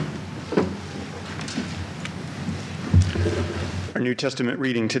Our New Testament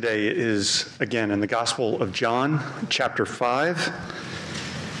reading today is, again, in the Gospel of John, chapter 5,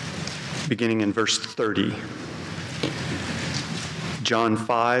 beginning in verse 30. John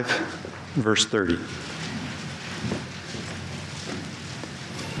 5, verse 30.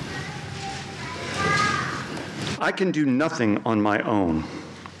 I can do nothing on my own.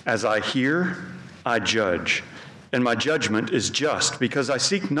 As I hear, I judge, and my judgment is just, because I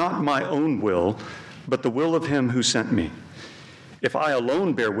seek not my own will, but the will of him who sent me. If I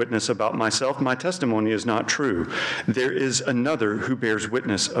alone bear witness about myself, my testimony is not true. There is another who bears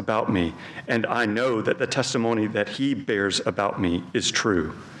witness about me, and I know that the testimony that he bears about me is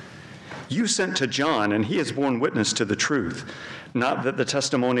true. You sent to John, and he has borne witness to the truth. Not that the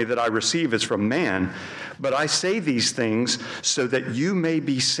testimony that I receive is from man, but I say these things so that you may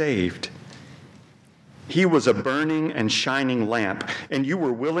be saved. He was a burning and shining lamp, and you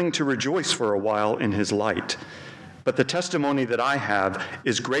were willing to rejoice for a while in his light. But the testimony that I have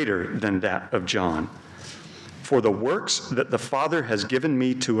is greater than that of John. For the works that the Father has given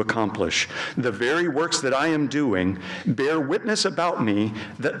me to accomplish, the very works that I am doing, bear witness about me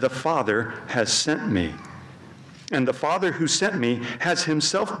that the Father has sent me. And the Father who sent me has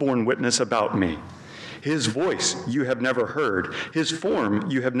himself borne witness about me. His voice you have never heard, his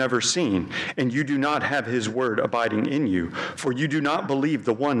form you have never seen, and you do not have his word abiding in you, for you do not believe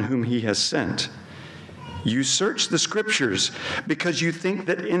the one whom he has sent. You search the Scriptures because you think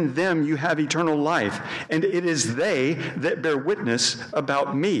that in them you have eternal life, and it is they that bear witness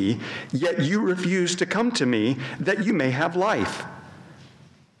about me, yet you refuse to come to me that you may have life.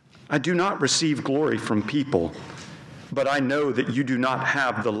 I do not receive glory from people, but I know that you do not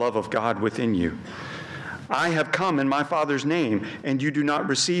have the love of God within you. I have come in my Father's name, and you do not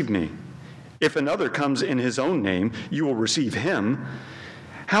receive me. If another comes in his own name, you will receive him.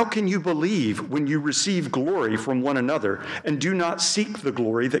 How can you believe when you receive glory from one another and do not seek the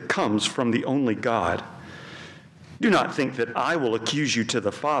glory that comes from the only God? Do not think that I will accuse you to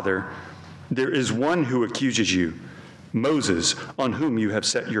the Father. There is one who accuses you, Moses, on whom you have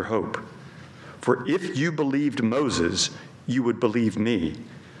set your hope. For if you believed Moses, you would believe me,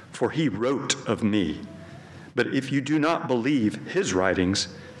 for he wrote of me. But if you do not believe his writings,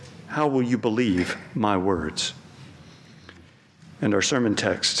 how will you believe my words? And our sermon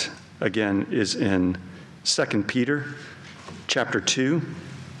text, again, is in 2 Peter chapter 2,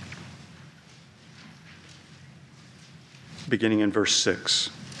 beginning in verse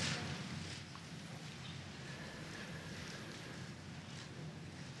 6.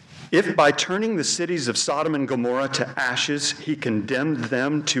 If by turning the cities of Sodom and Gomorrah to ashes, he condemned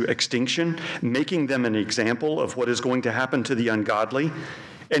them to extinction, making them an example of what is going to happen to the ungodly,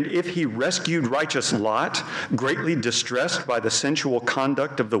 and if he rescued righteous Lot, greatly distressed by the sensual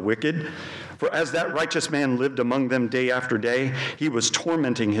conduct of the wicked, for as that righteous man lived among them day after day, he was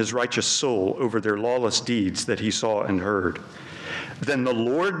tormenting his righteous soul over their lawless deeds that he saw and heard. Then the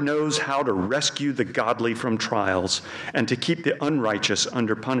Lord knows how to rescue the godly from trials and to keep the unrighteous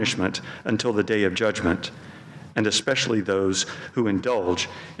under punishment until the day of judgment, and especially those who indulge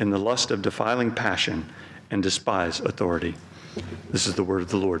in the lust of defiling passion and despise authority. This is the word of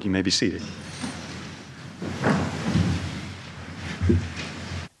the Lord. You may be seated.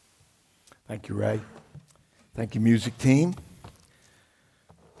 Thank you, Ray. Thank you, music team.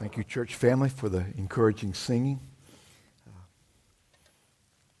 Thank you, church family, for the encouraging singing.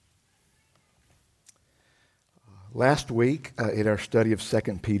 Last week, in our study of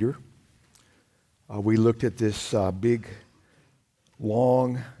 2 Peter, we looked at this big,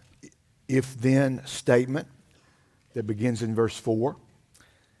 long, if-then statement that begins in verse 4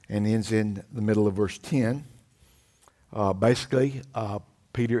 and ends in the middle of verse 10. Basically,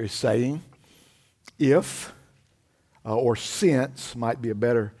 Peter is saying, if, or since might be a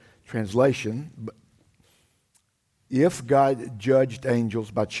better translation, but if God judged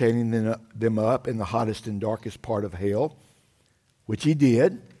angels by chaining them up in the hottest and darkest part of hell, which he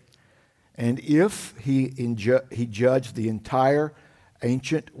did, and if he judged the entire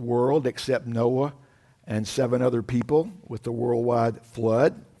ancient world except Noah and 7 other people with the worldwide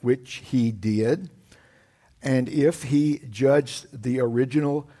flood, which he did, and if he judged the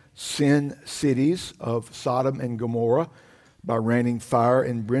original sin cities of Sodom and Gomorrah by raining fire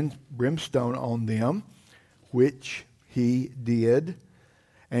and brimstone on them, which he did,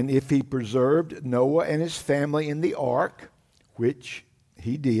 and if he preserved Noah and his family in the ark, which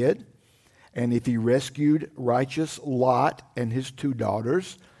he did, and if he rescued righteous Lot and his 2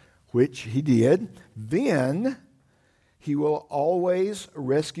 daughters, which he did, then he will always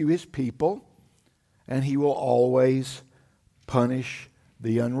rescue his people, and he will always punish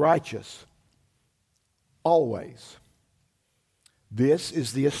the unrighteous. Always. This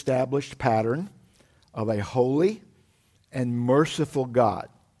is the established pattern of a holy and merciful God.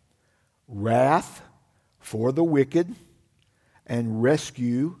 Wrath for the wicked and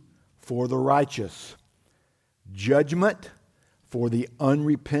rescue for the righteous. Judgment for the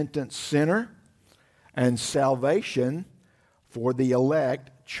unrepentant sinner and salvation for the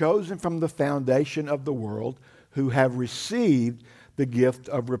elect chosen from the foundation of the world who have received the gift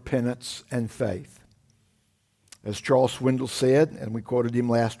of repentance and faith. As Charles Swindoll said, and we quoted him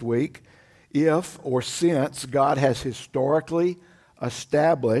last week, if or since God has historically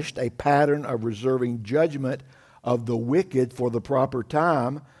established a pattern of reserving judgment of the wicked for the proper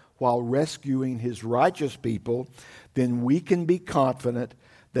time while rescuing his righteous people, then we can be confident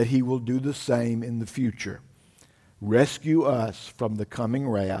that he will do the same in the future. Rescue us from the coming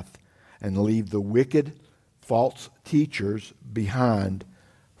wrath and leave the wicked, false teachers behind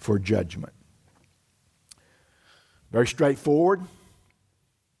for judgment. Very straightforward,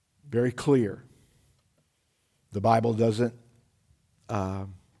 very clear. The Bible doesn't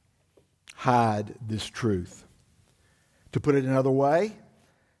hide this truth. To put it another way,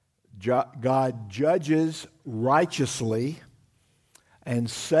 God judges righteously and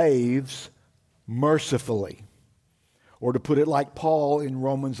saves mercifully. Or to put it like Paul in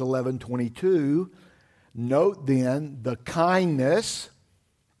Romans 11:22, note then the kindness,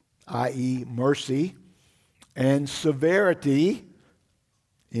 i.e. mercy, and severity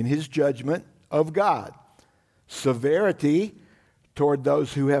in his judgment of God. Severity toward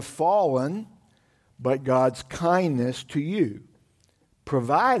those who have fallen, but God's kindness to you,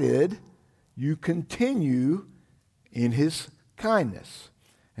 provided you continue in his kindness.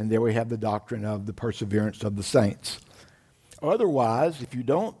 And there we have the doctrine of the perseverance of the saints. Otherwise, if you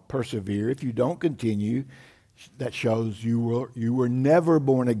don't persevere, if you don't continue, that shows you were never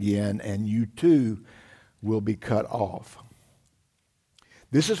born again, and you too will be cut off.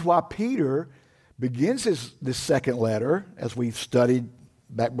 This is why Peter begins this second letter, as we've studied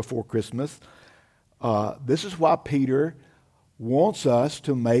back before Christmas. This is why Peter wants us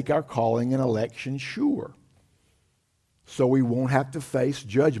to make our calling and election sure, so we won't have to face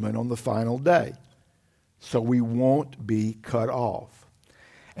judgment on the final day, so we won't be cut off.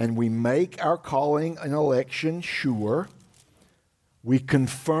 And we make our calling and election sure. We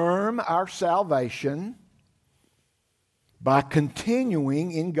confirm our salvation by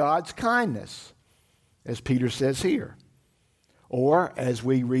continuing in God's kindness, as Peter says here. Or, as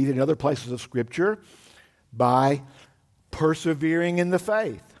we read in other places of Scripture, by persevering in the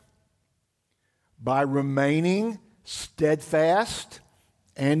faith, by remaining steadfast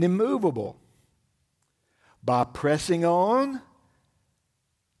and immovable, by pressing on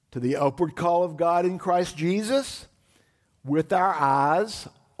to the upward call of God in Christ Jesus with our eyes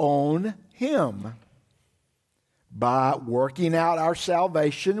on Him, by working out our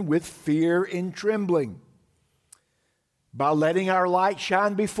salvation with fear and trembling, by letting our light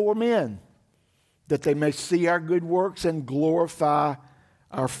shine before men, that they may see our good works and glorify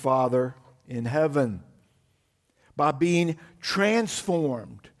our Father in heaven, by being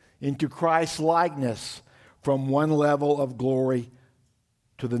transformed into Christ's likeness from one level of glory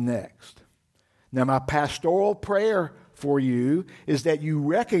to the next. Now, my pastoral prayer for you is that you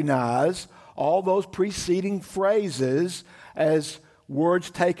recognize all those preceding phrases as words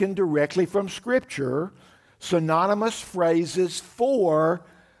taken directly from Scripture, synonymous phrases for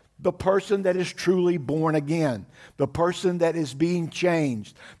the person that is truly born again, the person that is being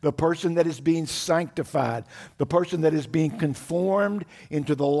changed, the person that is being sanctified, the person that is being conformed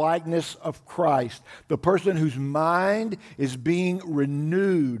into the likeness of Christ, the person whose mind is being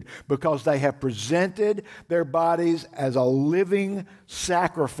renewed because they have presented their bodies as a living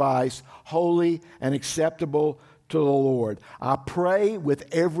sacrifice, holy and acceptable to the Lord. I pray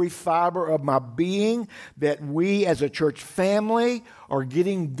with every fiber of my being that we as a church family are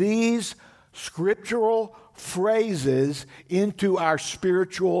getting these scriptural phrases into our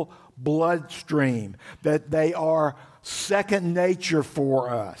spiritual bloodstream, that they are second nature for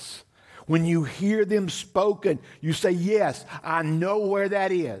us. When you hear them spoken, you say, yes, I know where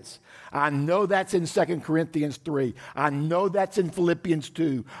that is. I know that's in 2 Corinthians 3. I know that's in Philippians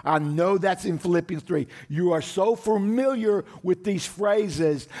 2. I know that's in Philippians 3. You are so familiar with these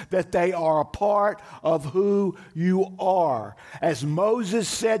phrases that they are a part of who you are. As Moses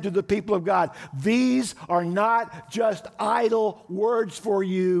said to the people of God, these are not just idle words for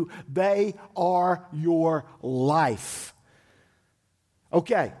you. They are your life.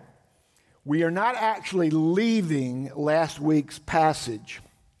 Okay, we are not actually leaving last week's passage,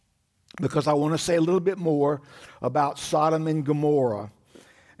 because I want to say a little bit more about Sodom and Gomorrah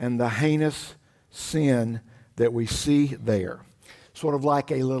and the heinous sin that we see there. sort of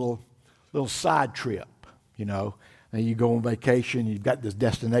like a little side trip, you know. And you go on vacation, you've got this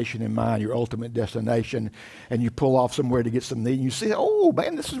destination in mind, your ultimate destination, and you pull off somewhere to get some meat, and you see, oh,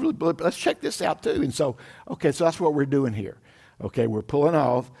 man, this is really, let's check this out too. And so, okay, so that's what we're doing here. Okay, we're pulling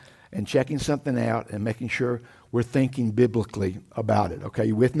off and checking something out and making sure we're thinking biblically about it. Okay,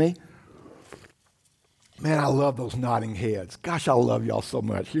 you with me? Man, I love those nodding heads. Gosh, I love y'all so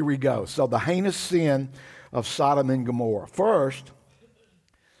much. Here we go. So the heinous sin of Sodom and Gomorrah. First,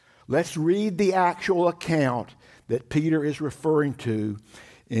 let's read the actual account that Peter is referring to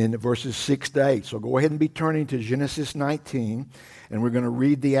in verses 6 to 8. So go ahead and be turning to Genesis 19, and we're going to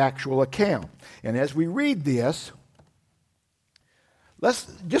read the actual account. And as we read this,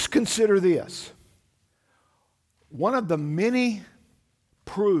 let's just consider this. One of the many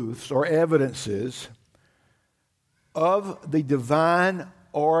proofs or evidences of the divine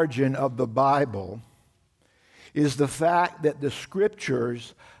origin of the Bible is the fact that the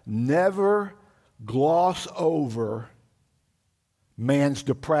Scriptures never gloss over man's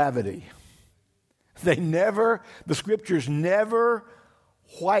depravity. The Scriptures never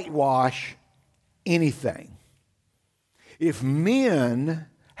whitewash anything. If men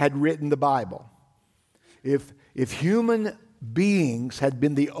had written the Bible, if human beings had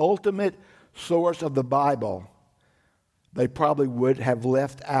been the ultimate source of the Bible, they probably would have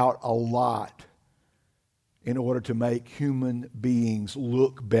left out a lot in order to make human beings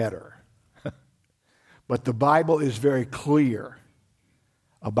look better. But the Bible is very clear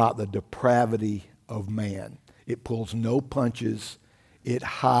about the depravity of man. It pulls no punches. It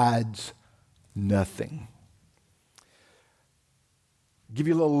hides nothing. Give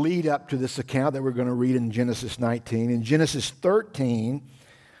you a little lead up to this account that we're going to read in Genesis 19. In Genesis 13,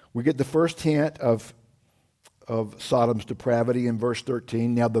 we get the first hint of Sodom's depravity in verse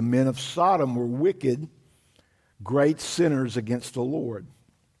 13. Now the men of Sodom were wicked, great sinners against the Lord.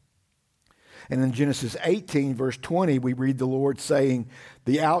 And in Genesis 18, verse 20, we read the Lord saying,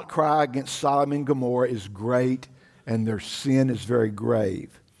 the outcry against Sodom and Gomorrah is great, and their sin is very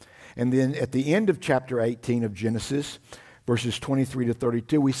grave. And then at the end of chapter 18 of Genesis, verses 23 to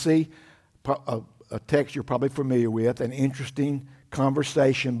 32, we see a text you're probably familiar with, an interesting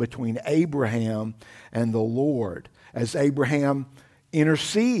conversation between Abraham and the Lord, as Abraham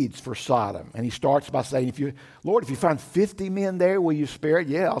intercedes for Sodom. And he starts by saying, Lord, if you find 50 men there, will you spare it?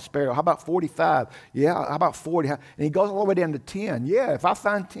 Yeah, I'll spare it. How about 45? Yeah, how about 40? And he goes all the way down to 10. Yeah, if I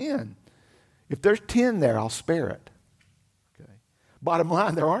find 10. If there's 10 there, I'll spare it. Okay. Bottom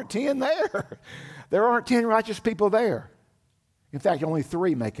line, there aren't 10 there. There aren't 10 righteous people there. In fact, only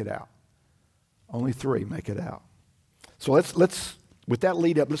 3 make it out. Only 3 make it out. So let's with that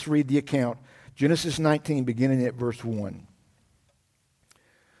lead up, let's read the account. Genesis 19, beginning at verse 1.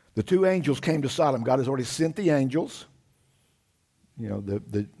 The 2 angels came to Sodom. God has already sent the angels, you know,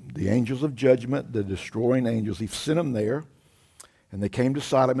 the angels of judgment, the destroying angels. He sent them there, and they came to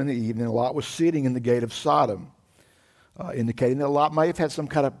Sodom in the evening. Lot was sitting in the gate of Sodom, indicating that Lot may have had some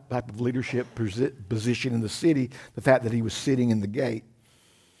kind of type of leadership position in the city, the fact that he was sitting in the gate.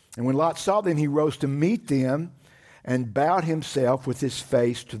 And when Lot saw them, he rose to meet them and bowed himself with his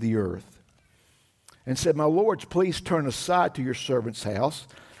face to the earth and said, my lords, please turn aside to your servant's house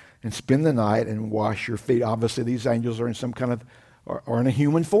and spend the night and wash your feet. Obviously, these angels are in some kind of, are in a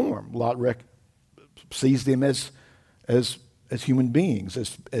human form. Lot sees them as human beings,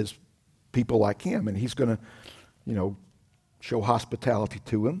 as people like him, and he's going to, show hospitality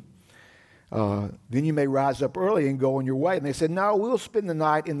to him. Then you may rise up early and go on your way. And they said, no, we'll spend the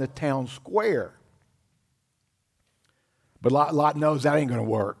night in the town square. But Lot knows that ain't going to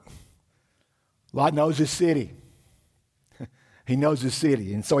work. Lot knows his city. He knows his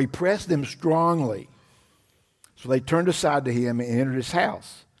city. And so he pressed them strongly. So they turned aside to him and entered his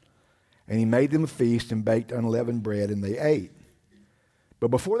house. And he made them a feast and baked unleavened bread, and they ate. But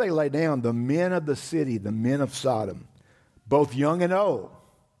before they lay down, the men of the city, the men of Sodom, both young and old,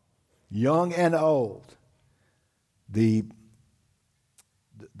 the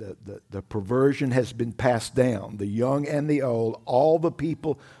perversion has been passed down, the young and the old, all the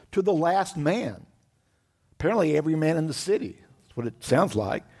people, to the last man. Apparently every man in the city. That's what it sounds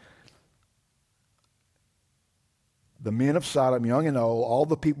like. The men of Sodom, young and old, all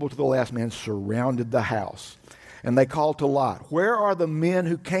the people to the last man surrounded the house. And they called to Lot, where are the men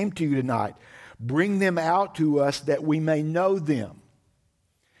who came to you tonight? Bring them out to us that we may know them.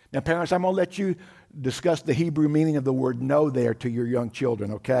 Now, parents, I'm going to let you discuss the Hebrew meaning of the word know there to your young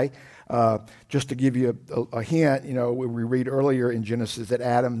children, okay? Just to give you a hint, we read earlier in Genesis that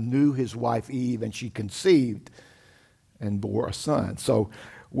Adam knew his wife Eve, and she conceived and bore a son. So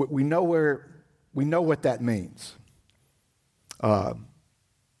we know what that means.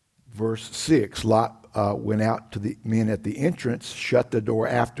 Verse 6, Lot went out to the men at the entrance, shut the door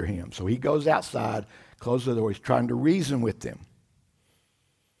after him. So he goes outside, closes the door. He's trying to reason with them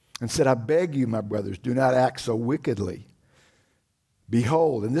and said, I beg you, my brothers, do not act so wickedly.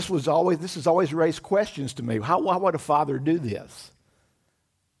 Behold, and this has always raised questions to me. Why would a father do this?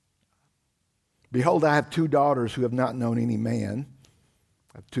 Behold, I have 2 daughters who have not known any man.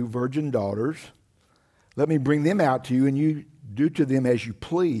 I have 2 virgin daughters. Let me bring them out to you, and you do to them as you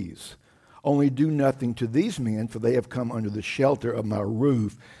please. Only do nothing to these men, for they have come under the shelter of my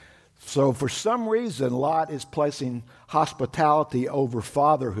roof. So for some reason, Lot is placing hospitality over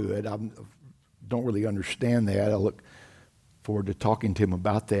fatherhood. I don't really understand that. I look forward to talking to him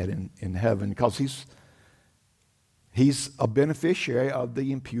about that in heaven, because he's a beneficiary of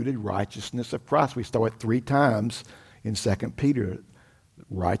the imputed righteousness of Christ. We saw it 3 times in 2 Peter.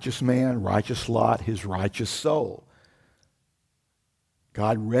 Righteous man, righteous Lot, his righteous soul.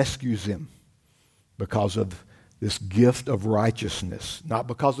 God rescues him because of this gift of righteousness, not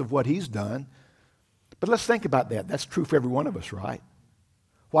because of what he's done. But let's think about that. That's true for every one of us, right?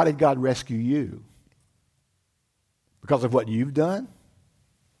 Why did God rescue you? Because of what you've done?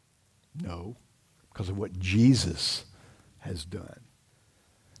 No, because of what Jesus has done.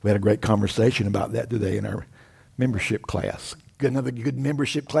 We had a great conversation about that today in our membership class. Another good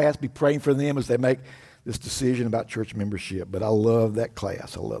membership class. Be praying for them as they make this decision about church membership. But I love that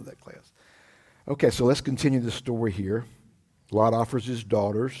class. Okay, so let's continue the story here. Lot offers his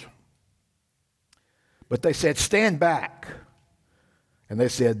daughters. But they said, stand back. And they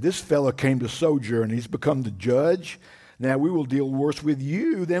said, this fellow came to sojourn. He's become the judge. Now we will deal worse with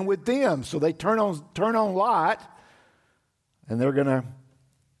you than with them. So they turn on Lot, and they're going to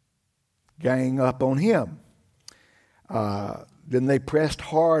gang up on him. Then they pressed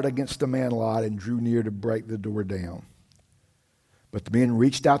hard against the man Lot and drew near to break the door down. But the men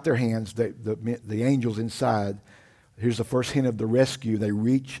reached out their hands, the angels inside. Here's the first hint of the rescue. They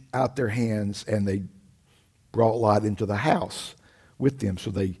reached out their hands and they brought Lot into the house with them.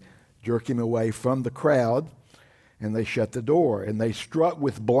 So they jerk him away from the crowd and they shut the door. And they struck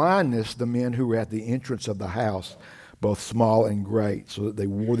with blindness the men who were at the entrance of the house, both small and great, so that they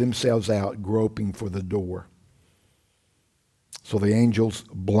wore themselves out groping for the door. So the angels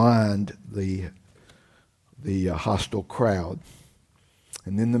blind the hostile crowd.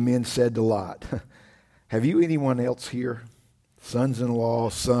 And then the men said to Lot, have you anyone else here? Sons-in-law,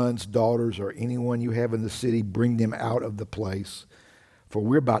 sons, daughters, or anyone you have in the city, bring them out of the place, for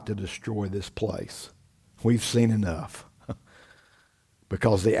we're about to destroy this place. We've seen enough.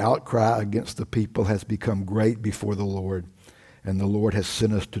 Because the outcry against the people has become great before the Lord, and the Lord has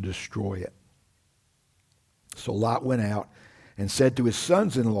sent us to destroy it. So Lot went out and said to his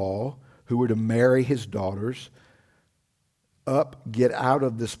sons-in-law, who were to marry his daughters, up, get out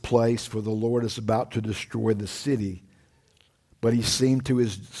of this place, for the Lord is about to destroy the city. But he seemed to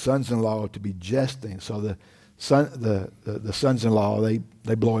his sons-in-law to be jesting. So the sons-in-law,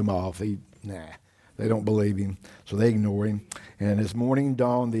 they blow him off. They don't believe him, so they ignore him. And as morning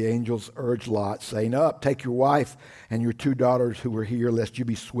dawned, the angels urged Lot, saying, up, take your wife and your 2 daughters who are here, lest you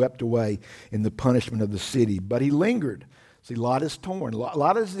be swept away in the punishment of the city. But he lingered. See, Lot is torn.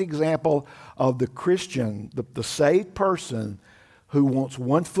 Lot is the example of the Christian, the saved person who wants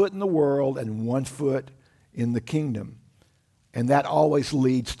 1 foot in the world and 1 foot in the kingdom. And that always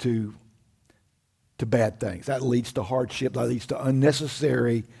leads to bad things. That leads to hardship. That leads to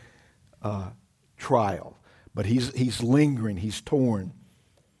unnecessary trial. But he's lingering. He's torn.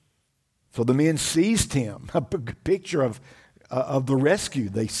 So the men seized him. A picture of the rescue.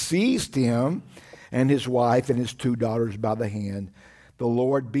 They seized him and his wife and his 2 daughters by the hand, the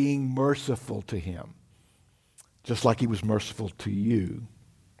Lord being merciful to him, just like he was merciful to you.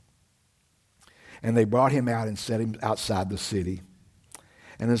 And they brought him out and set him outside the city.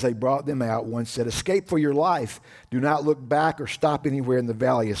 And as they brought them out, one said, escape for your life. Do not look back or stop anywhere in the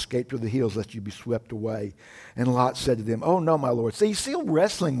valley. Escape to the hills, lest you be swept away. And Lot said to them, oh, no, my Lord. See, he's still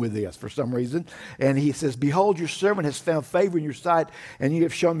wrestling with this for some reason. And he says, behold, your servant has found favor in your sight, and you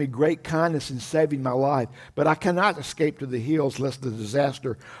have shown me great kindness in saving my life. But I cannot escape to the hills, lest the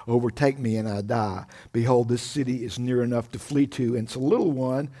disaster overtake me and I die. Behold, this city is near enough to flee to, and it's a little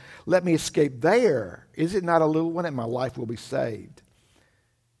one. Let me escape there. Is it not a little one, and my life will be saved?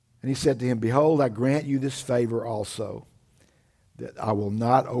 And he said to him, behold, I grant you this favor also, that I will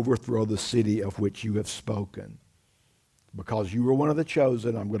not overthrow the city of which you have spoken. Because you were one of the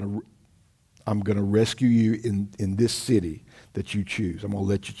chosen, I'm going to rescue you in this city that you choose. I'm going to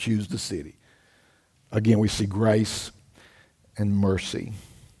let you choose the city. Again, we see grace and mercy.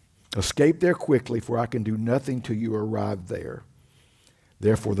 Escape there quickly, for I can do nothing till you arrive there.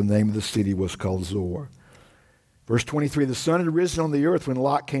 Therefore, the name of the city was called Zoar. Verse 23, the sun had risen on the earth when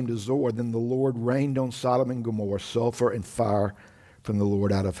Lot came to Zoar. Then the Lord rained on Sodom and Gomorrah sulfur and fire from the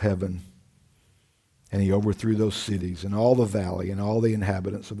Lord out of heaven. And he overthrew those cities and all the valley and all the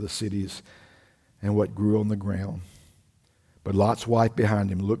inhabitants of the cities and what grew on the ground. But Lot's wife behind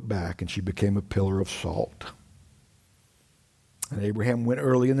him looked back, and she became a pillar of salt. And Abraham went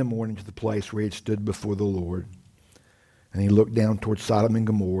early in the morning to the place where he had stood before the Lord. And he looked down toward Sodom and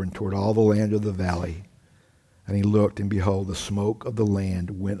Gomorrah and toward all the land of the valley. And he looked, and behold, the smoke of the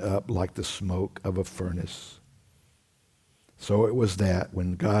land went up like the smoke of a furnace. So it was that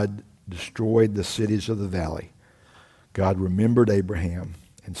when God destroyed the cities of the valley, God remembered Abraham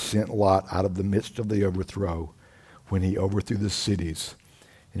and sent Lot out of the midst of the overthrow when he overthrew the cities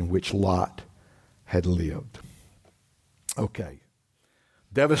in which Lot had lived. Okay.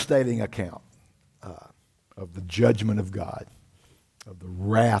 Devastating account of the judgment of God, of the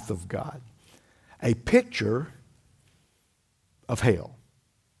wrath of God. A picture of hell.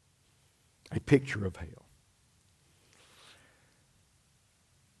 A picture of hell.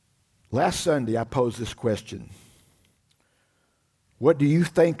 Last Sunday, I posed this question. What do you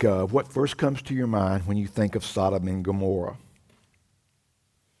think of, what first comes to your mind when you think of Sodom and Gomorrah?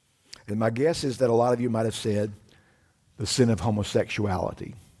 And my guess is that a lot of you might have said the sin of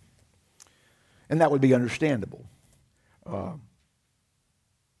homosexuality. And that would be understandable.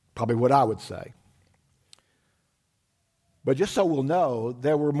 Probably what I would say. But just so we'll know,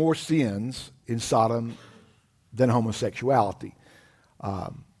 there were more sins in Sodom than homosexuality.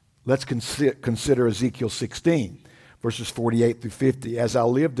 Let's consider Ezekiel 16, verses 48 through 50. As I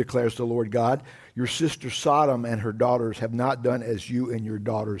live, declares the Lord God, your sister Sodom and her daughters have not done as you and your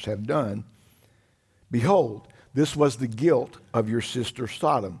daughters have done. Behold, this was the guilt of your sister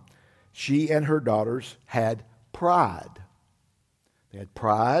Sodom. She and her daughters had pride. They had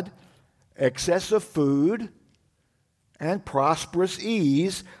pride, excess of food, and prosperous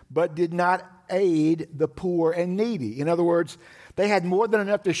ease, but did not aid the poor and needy. In other words, they had more than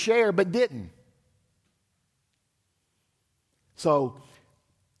enough to share, but didn't. So,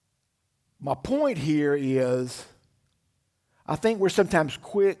 my point here is, I think we're sometimes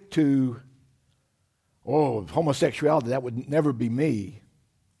quick to, homosexuality, that would never be me.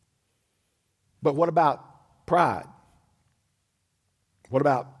 But what about pride? What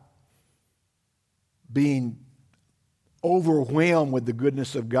about being overwhelmed with the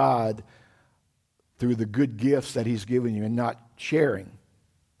goodness of God through the good gifts that He's given you and not sharing,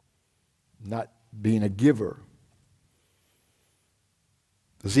 not being a giver?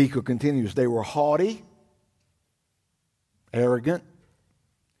 Ezekiel continues, they were haughty, arrogant,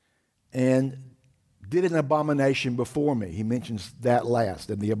 and did an abomination before me. He mentions that last,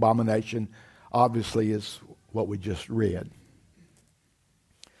 and the abomination obviously is what we just read.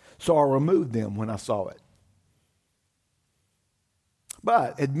 So I removed them when I saw it.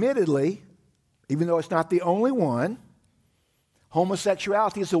 But admittedly, even though it's not the only one,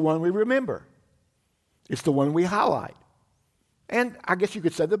 homosexuality is the one we remember. It's the one we highlight. And I guess you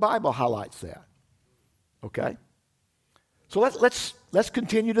could say the Bible highlights that. Okay? So let's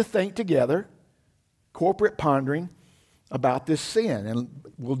continue to think together, corporate pondering about this sin. And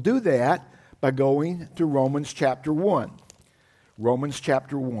we'll do that by going to Romans chapter 1. Romans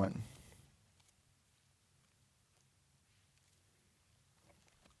chapter 1.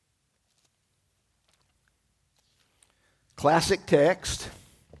 Classic text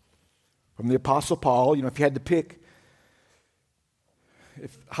from the Apostle Paul. You know, if you had to pick,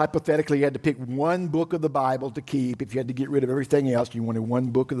 if hypothetically you had to pick one book of the Bible to keep, if you had to get rid of everything else, you wanted one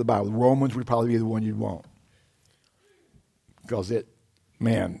book of the Bible, Romans would probably be the one you'd want. Because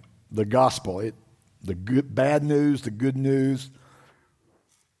the gospel, the good, bad news, the good news,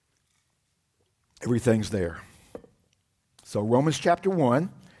 everything's there. So Romans chapter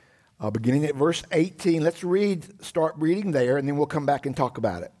 1. Beginning at verse 18, let's start reading there, and then we'll come back and talk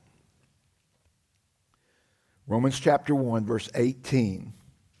about it. Romans chapter 1, verse 18.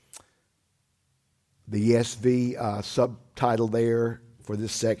 The ESV subtitle there for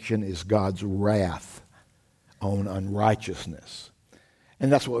this section is God's wrath on unrighteousness.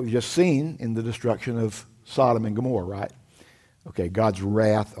 And that's what we've just seen in the destruction of Sodom and Gomorrah, right? Okay, God's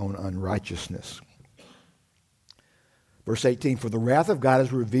wrath on unrighteousness. Verse 18, for the wrath of God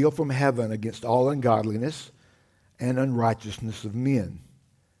is revealed from heaven against all ungodliness and unrighteousness of men,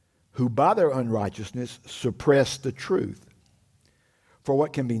 who by their unrighteousness suppress the truth. For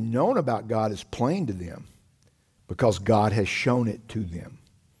what can be known about God is plain to them, because God has shown it to them.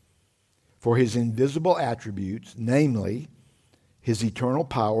 For His invisible attributes, namely His eternal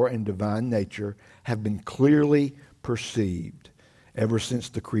power and divine nature, have been clearly perceived ever since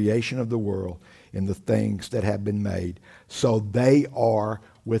the creation of the world in the things that have been made. So they are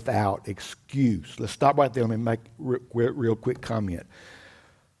without excuse. Let's stop right there. Let me make a real quick comment.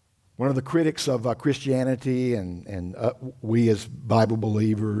 One of the critics of Christianity and we as Bible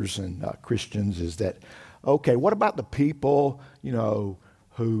believers and Christians is that, okay, what about the people,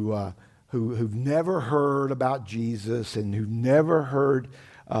 who've never heard about Jesus and who've never heard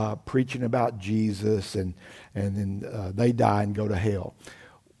preaching about Jesus and then they die and go to hell?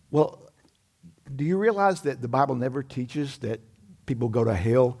 Well, do you realize that the Bible never teaches that people go to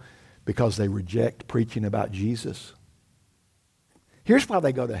hell because they reject preaching about Jesus? Here's why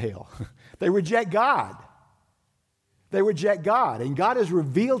they go to hell. They reject God. They reject God. And God has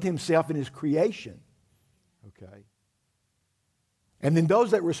revealed himself in his creation. Okay. And then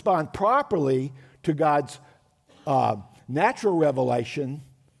those that respond properly to God's natural revelation,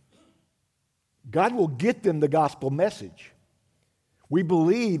 God will get them the gospel message. We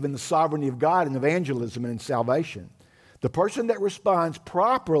believe in the sovereignty of God in evangelism and in salvation. The person that responds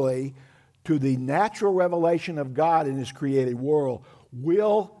properly to the natural revelation of God in his created world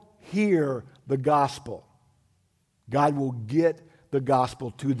will hear the gospel. God will get the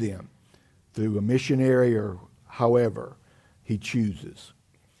gospel to them through a missionary or however he chooses.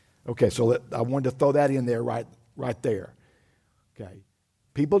 Okay, so I wanted to throw that in there right there. Okay,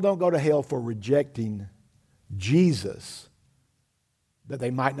 people don't go to hell for rejecting Jesus that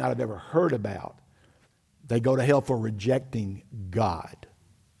they might not have ever heard about. They go to hell for rejecting God.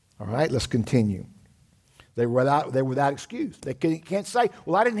 All right, let's continue. They're without excuse. They can't say,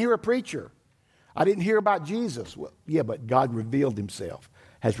 well, I didn't hear a preacher. I didn't hear about Jesus. Well, yeah, but God has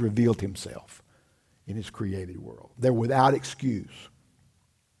revealed himself in his created world. They're without excuse.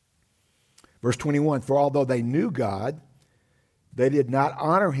 Verse 21, for although they knew God, they did not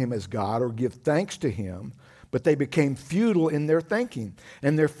honor him as God or give thanks to him, but they became futile in their thinking,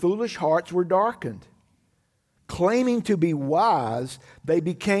 and their foolish hearts were darkened. Claiming to be wise, they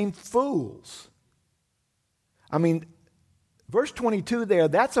became fools. I mean, verse 22 there,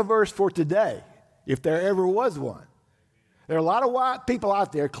 that's a verse for today, if there ever was one. There are a lot of people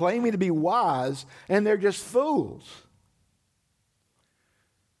out there claiming to be wise, and they're just fools.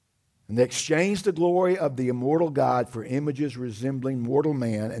 And they exchanged the glory of the immortal God for images resembling mortal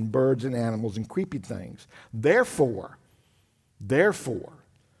man and birds and animals and creepy things. Therefore,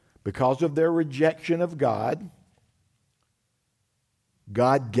 because of their rejection of God,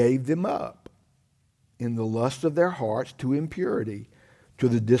 God gave them up in the lust of their hearts to impurity, to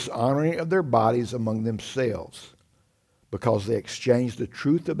the dishonoring of their bodies among themselves, because they exchanged the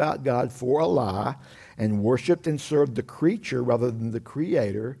truth about God for a lie and worshiped and served the creature rather than the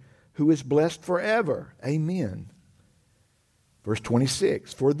Creator, who is blessed forever. Amen. Verse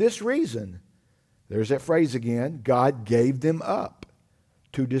 26, for this reason, there's that phrase again, God gave them up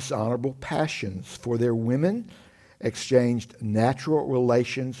to dishonorable passions, for their women exchanged natural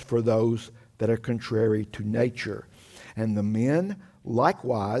relations for those that are contrary to nature. And the men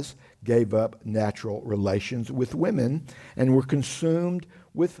likewise gave up natural relations with women and were consumed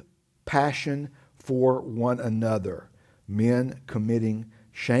with passion for one another, men committing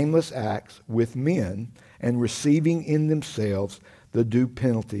shameless acts with men and receiving in themselves the due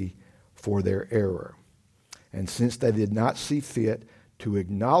penalty for their error. And since they did not see fit to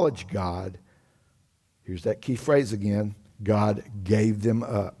acknowledge God, here's that key phrase again, God gave them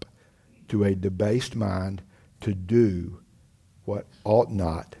up to a debased mind to do what ought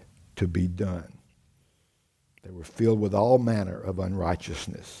not to be done. They were filled with all manner of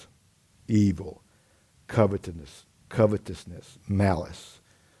unrighteousness, evil, covetousness, malice.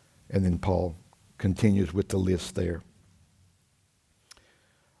 And then Paul continues with the list there.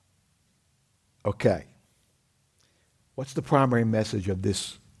 Okay. What's the primary message of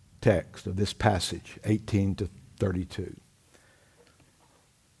this text, of this passage, 18 to 32?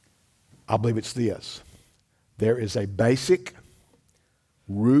 I believe it's this. There is a basic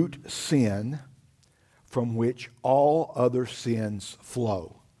root sin from which all other sins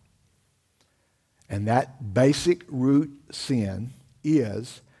flow. And that basic root sin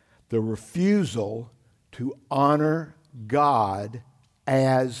is the refusal to honor God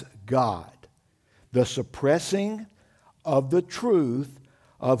as God, the suppressing of the truth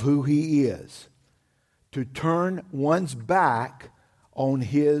of who he is, to turn one's back on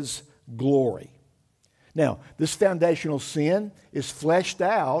his glory. Now, this foundational sin is fleshed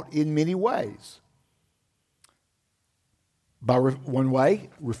out in many ways. By one way,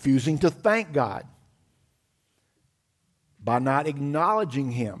 refusing to thank God, by not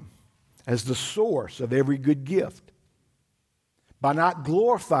acknowledging him as the source of every good gift, by not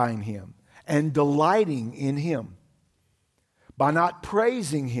glorifying him and delighting in him, by not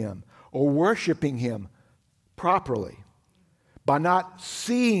praising Him or worshiping Him properly, by not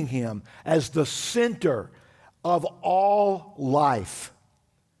seeing Him as the center of all life,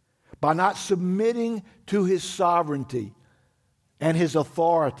 by not submitting to His sovereignty and His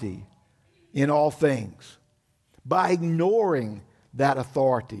authority in all things, by ignoring that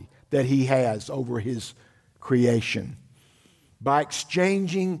authority that He has over His creation, by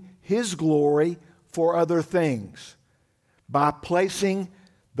exchanging His glory for other things, by placing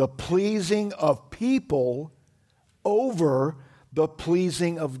the pleasing of people over the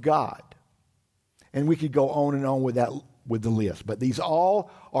pleasing of God. And we could go on and on with that, with the list. But these all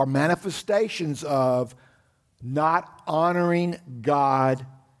are manifestations of not honoring God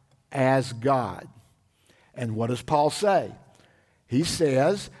as God. And what does Paul say? He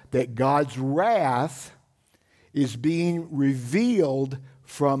says that God's wrath is being revealed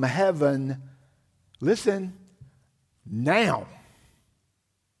from heaven, listen, now.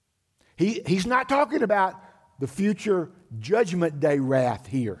 He's not talking about the future judgment day wrath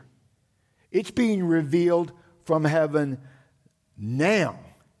here. It's being revealed from heaven now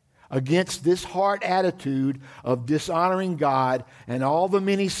against this heart attitude of dishonoring God and all the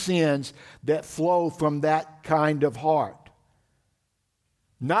many sins that flow from that kind of heart.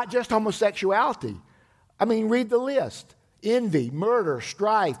 Not just homosexuality. I mean, read the list. Envy, murder,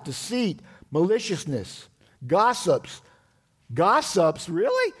 strife, deceit, maliciousness, gossips. Gossips,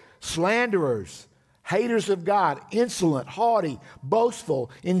 really? Slanderers, haters of God, insolent, haughty, boastful,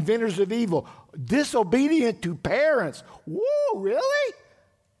 inventors of evil, disobedient to parents. Whoa, really?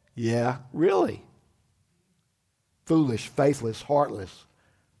 Yeah, really. Foolish, faithless, heartless,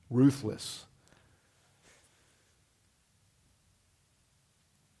 ruthless.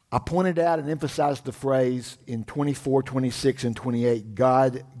 I pointed out and emphasized the phrase in 24, 26, and 28,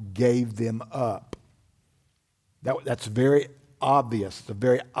 God gave them up. That's very obvious. It's a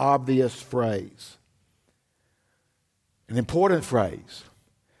very obvious phrase. An important phrase,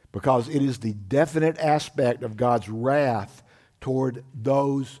 because it is the definite aspect of God's wrath toward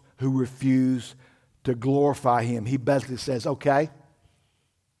those who refuse to glorify Him. He basically says, okay,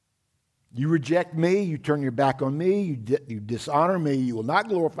 you reject me, you turn your back on me, you dishonor me, you will not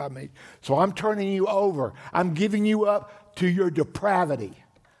glorify me, so I'm turning you over. I'm giving you up to your depravity.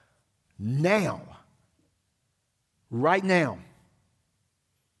 Now. Right now.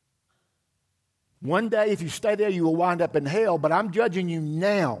 One day, if you stay there, you will wind up in hell, but I'm judging you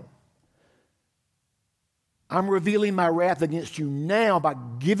now. I'm revealing my wrath against you now by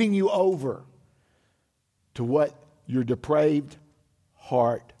giving you over to what your depraved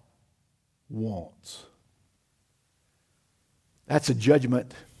heart wants. That's a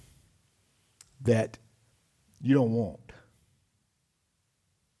judgment that you don't want.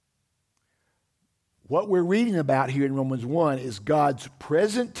 What we're reading about here in Romans 1 is God's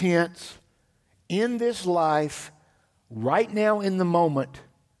present tense in this life, right now in the moment,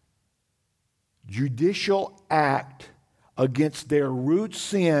 judicial act against their root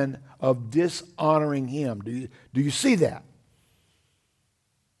sin of dishonoring Him. Do you see that?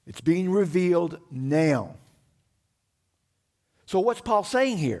 It's being revealed now. So what's Paul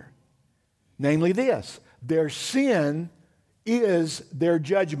saying here? Namely this: their sin is their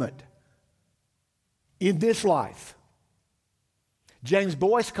judgment in this life. James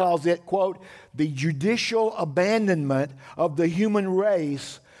Boyce calls it, quote, the judicial abandonment of the human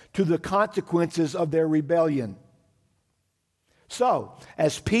race to the consequences of their rebellion. So,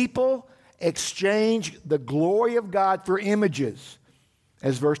 as people exchange the glory of God for images,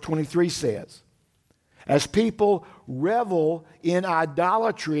 as verse 23 says, as people revel in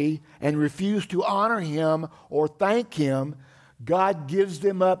idolatry and refuse to honor Him or thank Him, God gives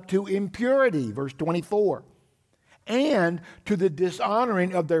them up to impurity, verse 24, and to the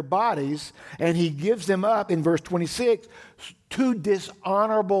dishonoring of their bodies, and He gives them up, in verse 26, to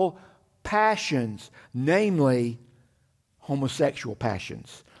dishonorable passions, namely homosexual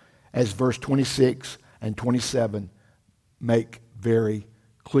passions, as verse 26 and 27 make very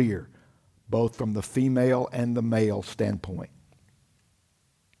clear, both from the female and the male standpoint.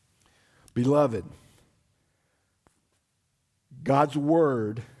 Beloved, God's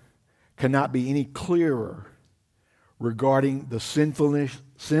word cannot be any clearer regarding the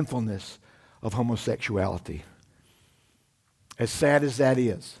sinfulness of homosexuality. As sad as that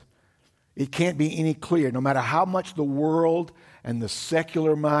is, it can't be any clearer, no matter how much the world and the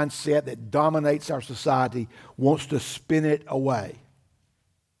secular mindset that dominates our society wants to spin it away.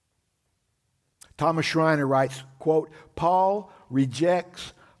 Thomas Schreiner writes, quote, Paul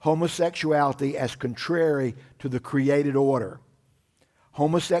rejects homosexuality as contrary to the created order.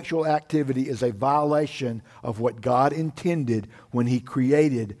 homosexual activity is a violation of what God intended when He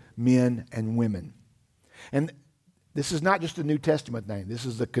created men and women. And this is not just a New Testament thing. This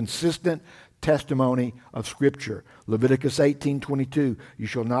is the consistent testimony of Scripture. Leviticus 18:22, you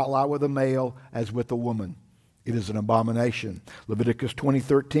shall not lie with a male as with a woman. It is an abomination. Leviticus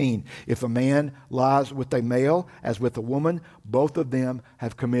 20:13, if a man lies with a male as with a woman, both of them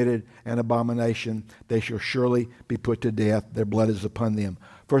have committed an abomination. They shall surely be put to death. Their blood is upon them.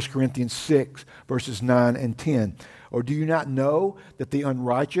 1 Corinthians 6, verses 9 and 10. Or do you not know that the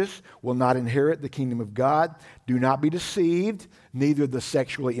unrighteous will not inherit the kingdom of God? Do not be deceived, neither the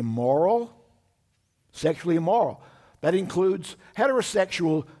sexually immoral. Sexually immoral. That includes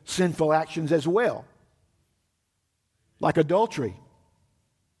heterosexual sinful actions as well, like adultery,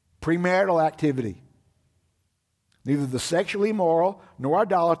 premarital activity. Neither the sexually immoral, nor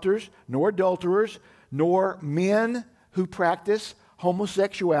idolaters, nor adulterers, nor men who practice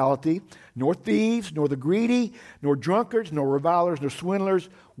homosexuality, nor thieves, nor the greedy, nor drunkards, nor revilers, nor swindlers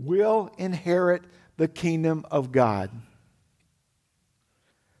will inherit the kingdom of God.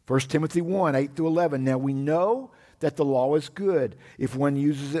 1 Timothy 1, 8 through 11. Now we know that the law is good if one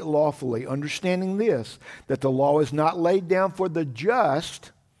uses it lawfully, understanding this, that the law is not laid down for the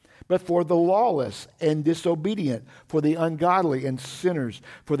just, but for the lawless and disobedient, for the ungodly and sinners,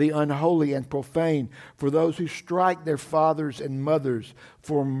 for the unholy and profane, for those who strike their fathers and mothers,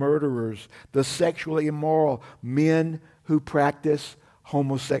 for murderers, the sexually immoral, men who practice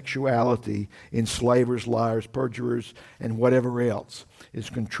homosexuality, enslavers, liars, perjurers, and whatever else is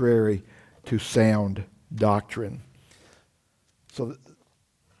contrary to sound doctrine. So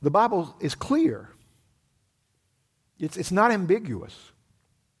the Bible is clear. It's not ambiguous.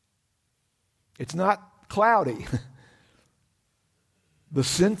 It's not cloudy. The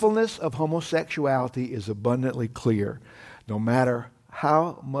sinfulness of homosexuality is abundantly clear, no matter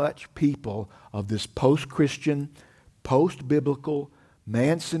how much people of this post-Christian, post-biblical,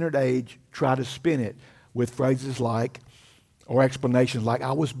 man-centered age try to spin it with phrases like, or explanations like,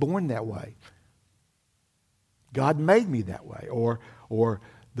 I was born that way. God made me that way. Or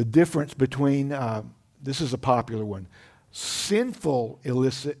the difference between, this is a popular one, sinful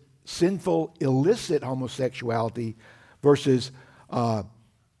illicit homosexuality versus not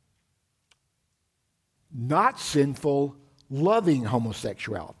sinful loving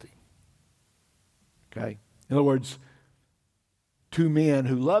homosexuality. Okay? In other words, two men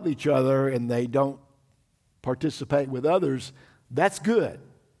who love each other and they don't participate with others, that's good.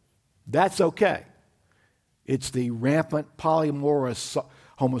 That's okay. It's the rampant polyamorous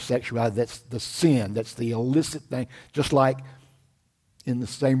homosexuality that's the sin, that's the illicit thing, just like in the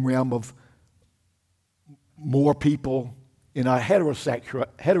same realm of more people in a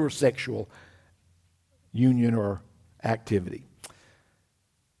heterosexual union or activity.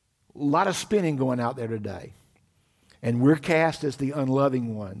 A lot of spinning going out there today. And we're cast as the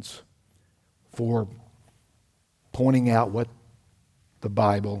unloving ones for pointing out what the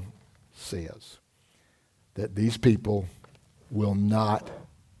Bible says. That these people will not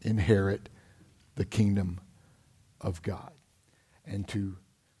inherit the kingdom of God. And to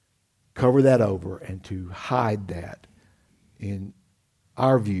cover that over and to hide that, in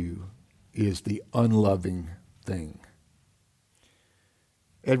our view, is the unloving thing.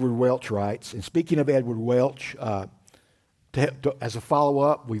 Edward Welch writes, and speaking of Edward Welch, as a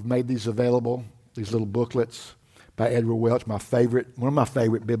follow-up, we've made these available, these little booklets by Edward Welch, one of my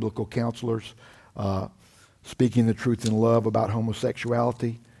favorite biblical counselors, speaking the truth in love about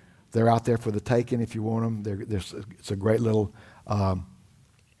homosexuality. They're out there for the taking if you want them. It's a great little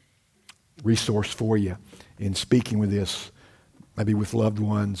resource for you in speaking with this, maybe with loved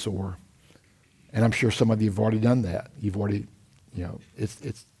ones, and I'm sure some of you have already done that. You've already, and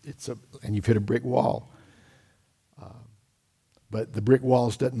you've hit a brick wall. But the brick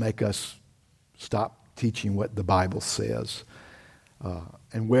walls doesn't make us stop teaching what the Bible says.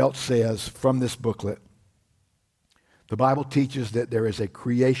 And Welch says from this booklet, the Bible teaches that there is a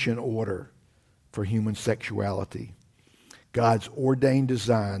creation order for human sexuality. God's ordained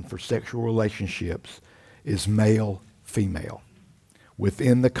design for sexual relationships is male-female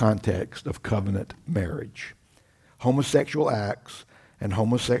within the context of covenant marriage. Homosexual acts and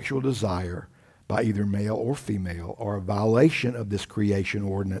homosexual desire by either male or female are a violation of this creation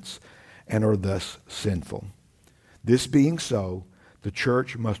ordinance and are thus sinful. This being so, the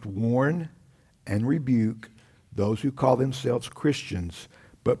church must warn and rebuke those who call themselves Christians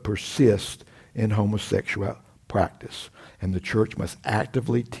but persist in homosexual practice. And the church must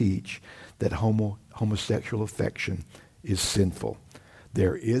actively teach that homosexual affection is sinful.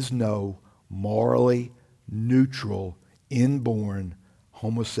 There is no morally neutral, inborn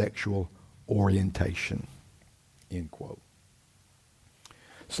homosexual orientation. End quote.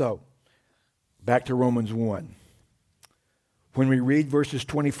 So, back to Romans 1. When we read verses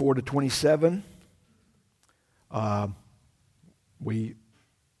 24 to 27, we're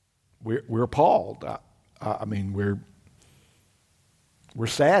appalled. I mean, we're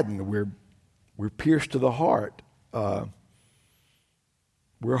saddened. We're pierced to the heart. We're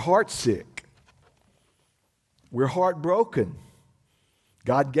heartsick. We're heartbroken.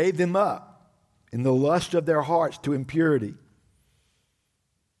 God gave them up in the lust of their hearts to impurity.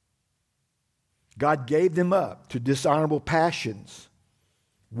 God gave them up to dishonorable passions.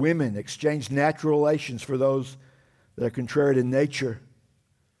 Women exchanged natural relations for those that are contrary to nature.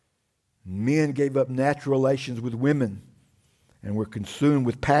 Men gave up natural relations with women and were consumed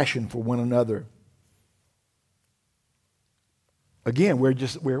with passion for one another. Again, we're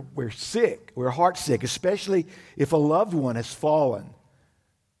sick. We're heartsick, especially if a loved one has fallen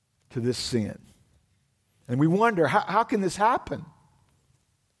to this sin. And we wonder, how can this happen?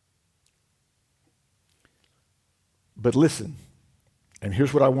 But listen, and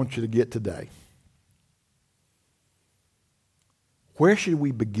here's what I want you to get today. Where should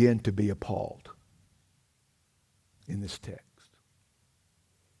we begin to be appalled in this text?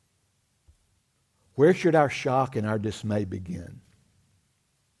 Where should our shock and our dismay begin?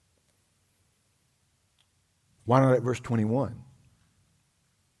 Why not at verse 21?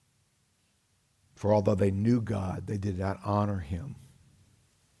 For although they knew God, they did not honor him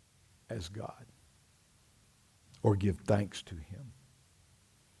as God or give thanks to him.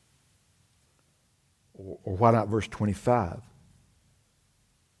 Or why not verse 25?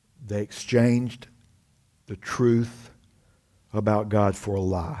 They exchanged the truth about God for a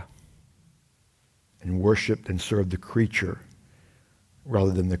lie and worshiped and served the creature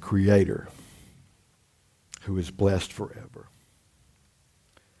rather than the Creator, who is blessed forever.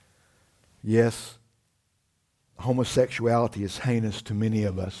 Yes, homosexuality is heinous to many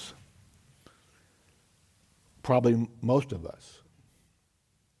of us, probably most of us.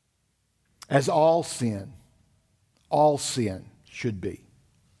 As all sin should be.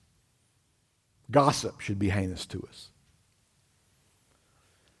 Gossip should be heinous to us.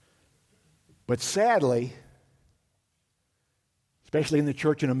 But sadly, especially in the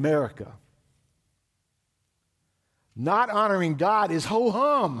church in America, not honoring God is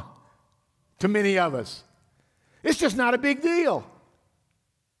ho-hum to many of us. It's just not a big deal.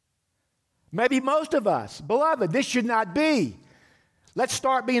 Maybe most of us. Beloved, this should not be. Let's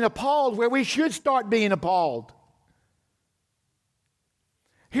start being appalled where we should start being appalled.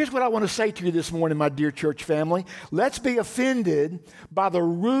 Here's what I want to say to you this morning, my dear church family. Let's be offended by the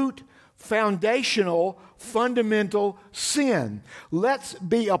root, foundational, fundamental sin. Let's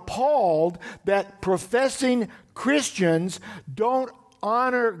be appalled that professing Christians don't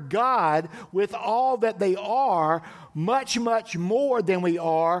honor God with all that they are, much, much more than we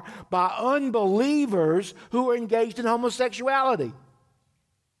are by unbelievers who are engaged in homosexuality.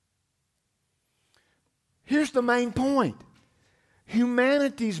 Here's the main point.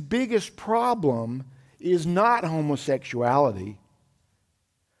 Humanity's biggest problem is not homosexuality.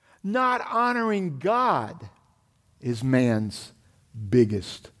 Not honoring God is man's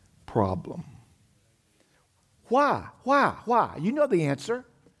biggest problem. Why? You know the answer.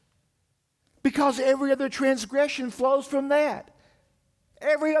 Because every other transgression flows from that.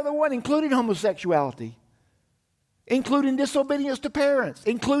 Every other one, including homosexuality, including disobedience to parents,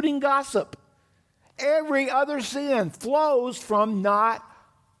 including gossip. Every other sin flows from not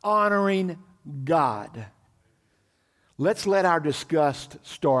honoring God. Let's let our disgust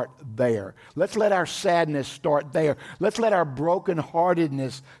start there. Let's let our sadness start there. Let's let our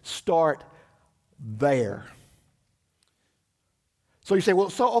brokenheartedness start there. So you say,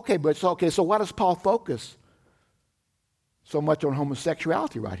 so why does Paul focus so much on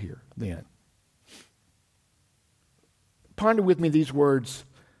homosexuality right here then? Ponder with me these words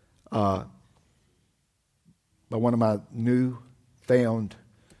by one of my new found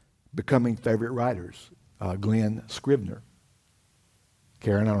becoming favorite writers, Glenn Scrivener.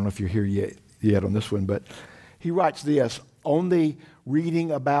 Karen, I don't know if you're here yet on this one, but he writes this. On the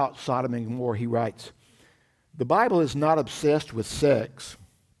reading about Sodom and Gomorrah, he writes, the Bible is not obsessed with sex,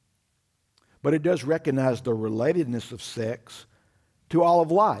 but it does recognize the relatedness of sex to all of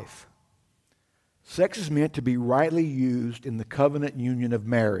life. Sex is meant to be rightly used in the covenant union of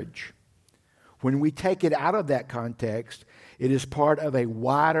marriage. When we take it out of that context, it is part of a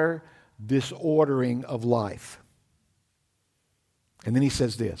wider disordering of life. And then he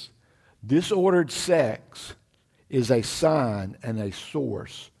says this, disordered sex is a sign and a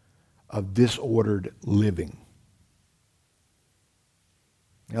source of disordered living.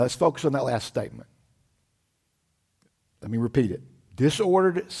 Now let's focus on that last statement. Let me repeat it.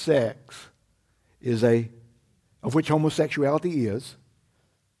 Disordered sex is of which homosexuality is.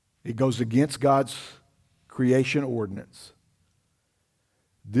 It goes against God's creation ordinance.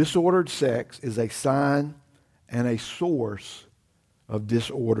 Disordered sex is a sign and a source of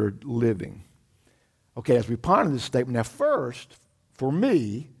disordered living. Okay, as we ponder this statement, now first, for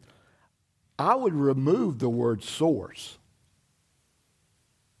me, I would remove the word source.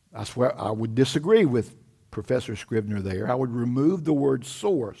 That's where I would disagree with Professor Scrivener there. I would remove the word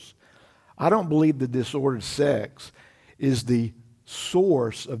source. I don't believe that disordered sex is the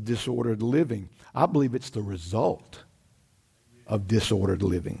source of disordered living. I believe it's the result of disordered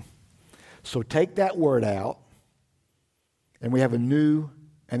living. So take that word out, and we have a new,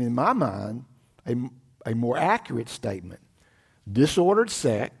 and in my mind, a more accurate statement. Disordered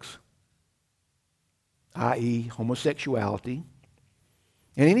sex, i.e. homosexuality,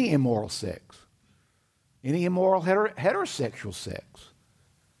 and any immoral sex, any immoral heterosexual sex.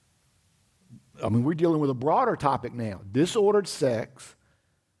 I mean, we're dealing with a broader topic now. Disordered sex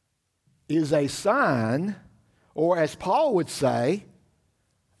is a sign, or as Paul would say,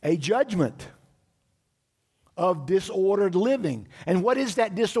 a judgment of disordered living. And what is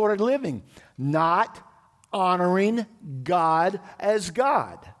that disordered living? Not honoring God as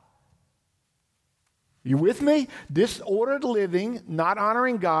God. You with me? Disordered living, not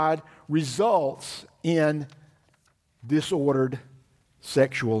honoring God, results in disordered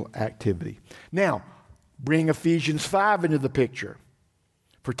sexual activity. Now, bring Ephesians 5 into the picture.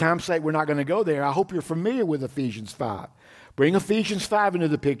 For time's sake, we're not going to go there. I hope you're familiar with Ephesians 5. Bring Ephesians 5 into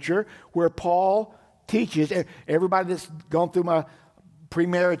the picture where Paul teaches. Everybody that's gone through my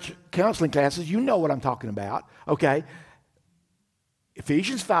pre-marriage counseling classes, you know what I'm talking about. Okay.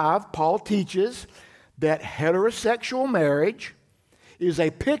 Ephesians 5, Paul teaches that heterosexual marriage is a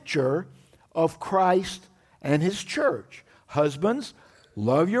picture of Christ and his church. Husbands,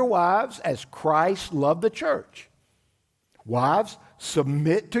 love your wives as Christ loved the church. Wives,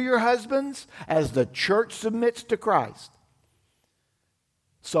 submit to your husbands as the church submits to Christ.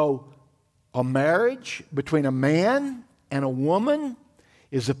 So, a marriage between a man and a woman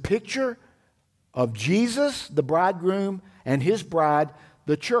is a picture of Jesus, the bridegroom, and his bride,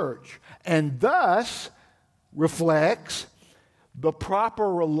 the church, and thus reflects the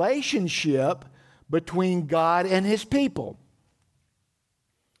proper relationship between God and his people.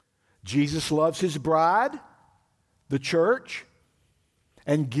 Jesus loves his bride, the church,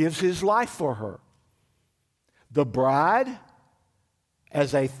 and gives his life for her. The bride,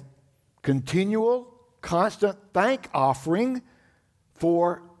 as a continual, constant thank offering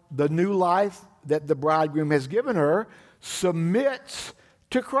for the new life that the bridegroom has given her, submits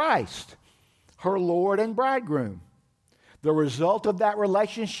to Christ, her Lord and bridegroom. The result of that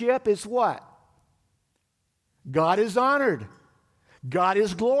relationship is what? God is honored. God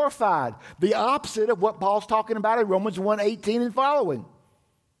is glorified. The opposite of what Paul's talking about in Romans 1:18 and following.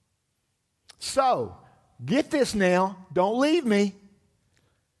 So, get this now. Don't leave me.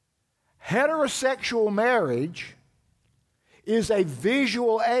 Heterosexual marriage is a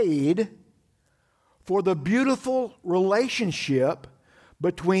visual aid for the beautiful relationship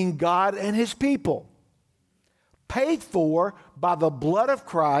between God and his people, paid for by the blood of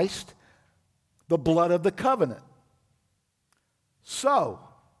Christ, the blood of the covenant. So,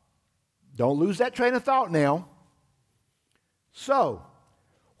 don't lose that train of thought now. So,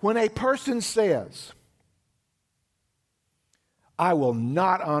 when a person says, I will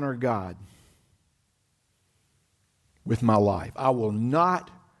not honor God with my life, I will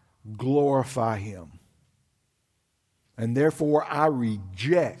not glorify him, and therefore I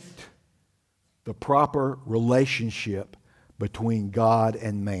reject the proper relationship between God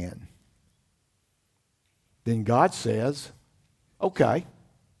and man, then God says, okay,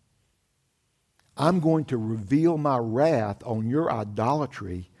 I'm going to reveal my wrath on your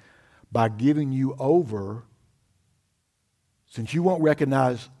idolatry by giving you over, since you won't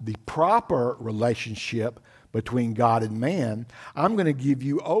recognize the proper relationship between God and man, I'm going to give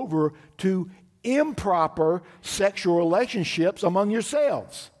you over to improper sexual relationships among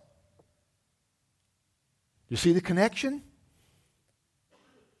yourselves. You see the connection?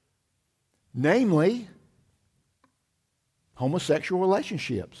 Namely, homosexual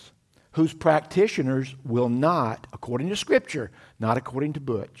relationships, whose practitioners will not, according to Scripture, not according to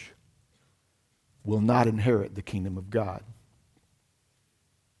Butch, will not inherit the kingdom of God.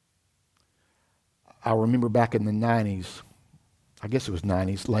 I remember back in the 90s, I guess it was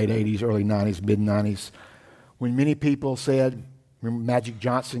 90s, late 80s, early 90s, mid 90s, when many people said, remember Magic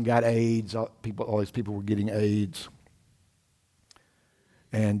Johnson got AIDS, all these people were getting AIDS.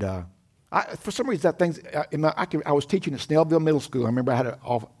 And for some reason, that thing's, I was teaching at Snellville Middle School. I remember I had it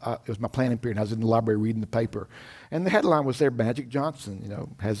was my planning period, and I was in the library reading the paper. And the headline was there, Magic Johnson,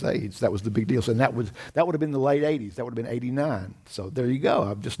 has AIDS. That was the big deal. So that would have been the late 80s. That would have been 89. So there you go.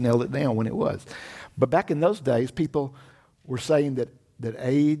 I've just nailed it down when it was. But back in those days, people were saying that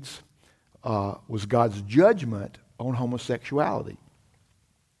AIDS was God's judgment on homosexuality.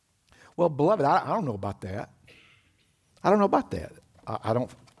 Well, beloved, I don't know about that. I don't know about that. I don't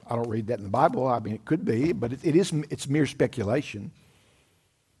read that in the Bible. I mean, it could be, but it's mere speculation.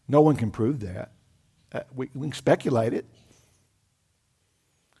 No one can prove that. We can speculate it.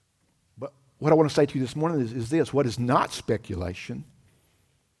 But what I want to say to you this morning is this. What is not speculation,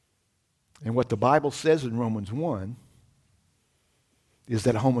 and what the Bible says in Romans 1, is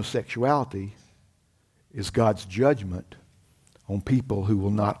that homosexuality is God's judgment on people who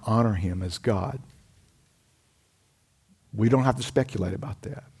will not honor him as God. We don't have to speculate about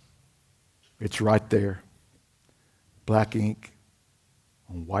that. It's right there. Black ink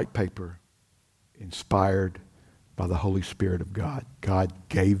on white paper, inspired by the Holy Spirit of God. God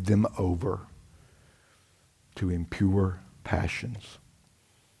gave them over to impure passions,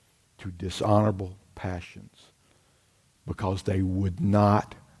 to dishonorable passions, because they would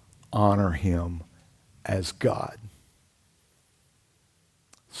not honor him as God.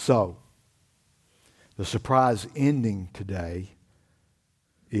 So, the surprise ending today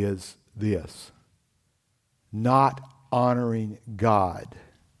is this. Not honoring God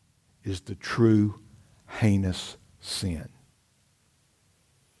is the true heinous sin.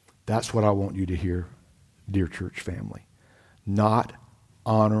 That's what I want you to hear, dear church family. Not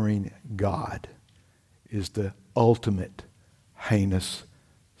honoring God is the ultimate heinous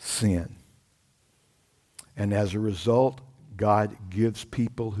sin. And as a result, God gives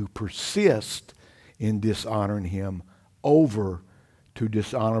people who persist in dishonoring him over to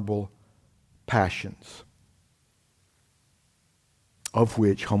dishonorable passions, of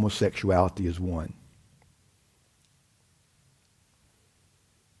which homosexuality is one.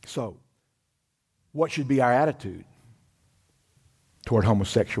 So, what should be our attitude toward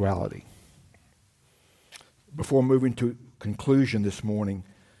homosexuality? Before moving to conclusion this morning,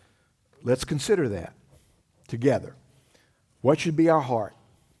 let's consider that together. What should be our heart?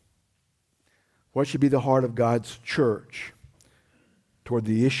 What should be the heart of God's church toward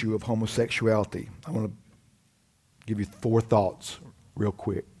the issue of homosexuality? I want to give you 4 thoughts real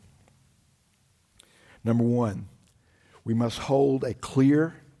quick. Number 1, we must hold a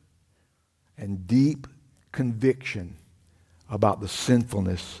clear and deep conviction about the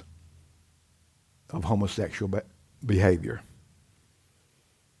sinfulness of homosexual behavior.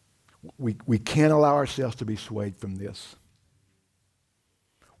 We can't allow ourselves to be swayed from this.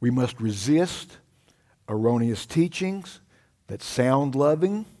 We must resist erroneous teachings that sound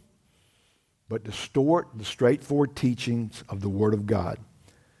loving but distort the straightforward teachings of the Word of God.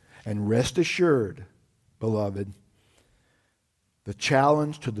 And rest assured, beloved, the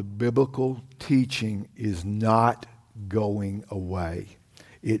challenge to the biblical teaching is not going away.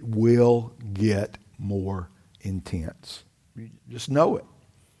 It will get more intense. Just know it.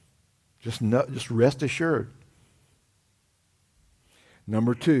 Just rest assured.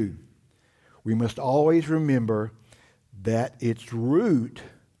 Number 2, we must always remember that its root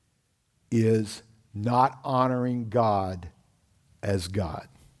is not honoring God as God.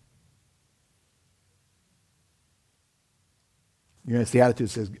 It's the attitude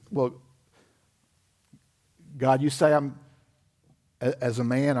that says, well, God, you say as a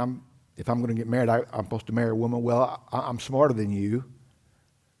man, if I'm going to get married, I'm supposed to marry a woman. Well, I'm smarter than you,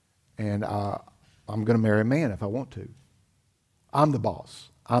 and I'm going to marry a man if I want to. I'm the boss.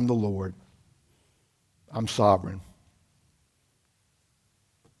 I'm the Lord. I'm sovereign.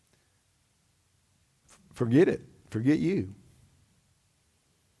 Forget it. Forget you.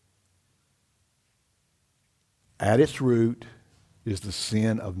 At its root is the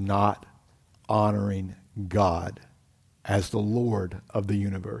sin of not honoring God as the Lord of the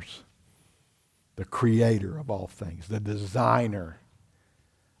universe, the creator of all things, the designer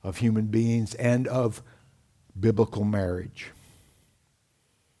of human beings and of biblical marriage.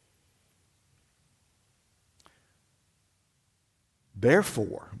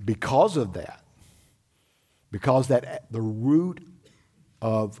 Therefore, because that the root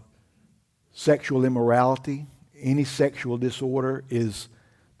of sexual immorality, any sexual disorder, is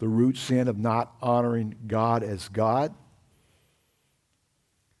the root sin of not honoring God as God,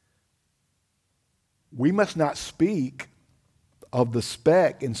 we must not speak of the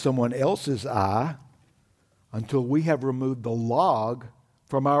speck in someone else's eye until we have removed the log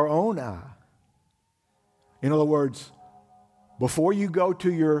from our own eye. In other words, before you go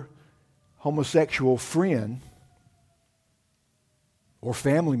to your homosexual friend or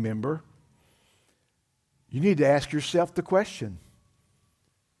family member, you need to ask yourself the question,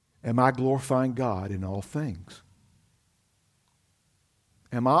 am I glorifying God in all things?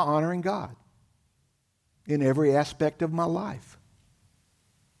 Am I honoring God in every aspect of my life?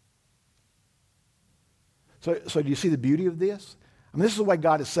 So do you see the beauty of this? I mean, this is the way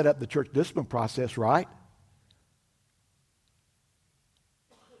God has set up the church discipline process, right?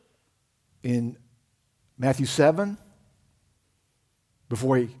 In Matthew 7,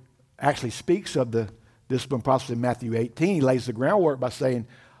 before he actually speaks of the discipline process in Matthew 18, he lays the groundwork by saying,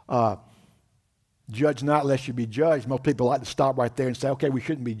 judge not lest you be judged. Most people like to stop right there and say, okay, we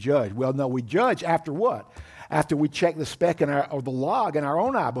shouldn't be judged. Well, no, we judge after what? After we check the speck or the log in our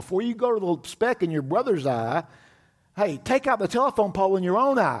own eye. Before you go to the speck in your brother's eye, hey, take out the telephone pole in your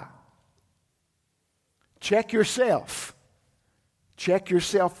own eye. Check yourself. Check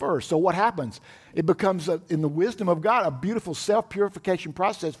yourself first. So what happens? It becomes, in the wisdom of God, a beautiful self-purification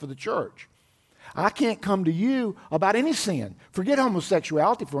process for the church. I can't come to you about any sin. Forget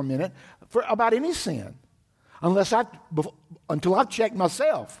homosexuality for a minute. About any sin. Until I've checked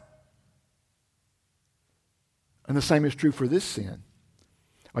myself. And the same is true for this sin.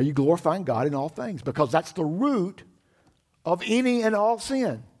 Are you glorifying God in all things? Because that's the root of any and all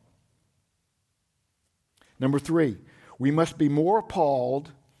sin. Number 3, we must be more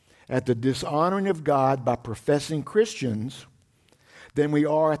appalled at the dishonoring of God by professing Christians than we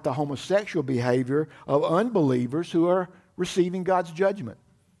are at the homosexual behavior of unbelievers who are receiving God's judgment.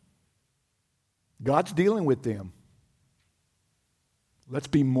 God's dealing with them. Let's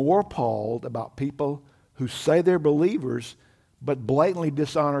be more appalled about people who say they're believers but blatantly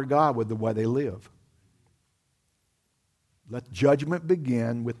dishonor God with the way they live. Let judgment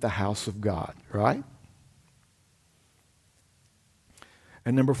begin with the house of God, right?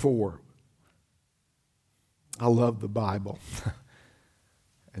 And number 4, I love the Bible.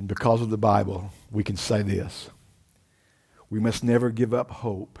 And because of the Bible, we can say this. We must never give up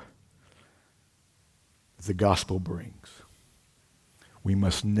hope the gospel brings. We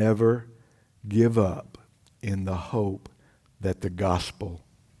must never give up in the hope that the gospel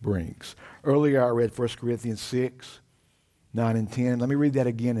brings. Earlier I read 1 Corinthians 6, 9 and 10. Let me read that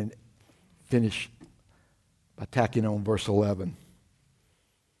again and finish by tacking on verse 11.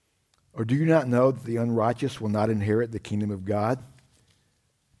 Or do you not know that the unrighteous will not inherit the kingdom of God?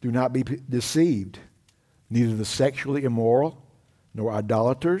 Do not be deceived. Neither the sexually immoral, nor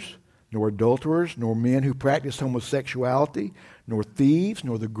idolaters, nor adulterers, nor men who practice homosexuality, nor thieves,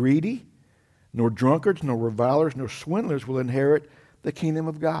 nor the greedy, nor drunkards, nor revilers, nor swindlers will inherit the kingdom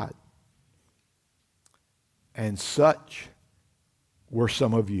of God. And such were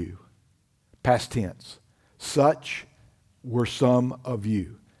some of you. Past tense. Such were some of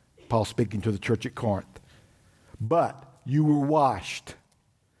you. Paul speaking to the church at Corinth. But you were washed.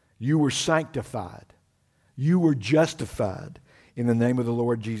 You were sanctified. You were justified in the name of the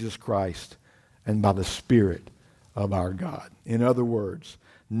Lord Jesus Christ and by the Spirit of our God. In other words,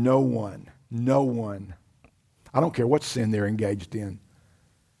 no one, I don't care what sin they're engaged in,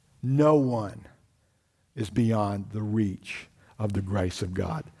 no one is beyond the reach of the grace of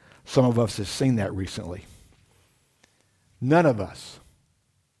God. Some of us have seen that recently. None of us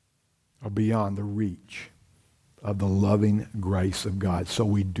are beyond the reach of the loving grace of God. So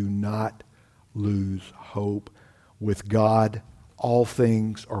we do not lose hope. With God, all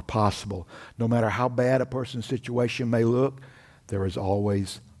things are possible. No matter how bad a person's situation may look, there is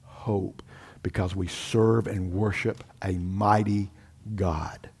always hope because we serve and worship a mighty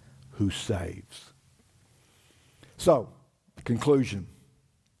God who saves. So, conclusion.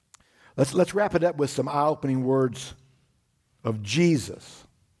 Let's wrap it up with some eye-opening words of Jesus.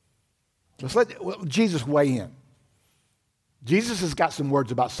 Let's let Jesus weigh in. Jesus has got some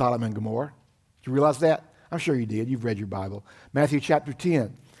words about Sodom and Gomorrah. Did you realize that? I'm sure you did. You've read your Bible. Matthew chapter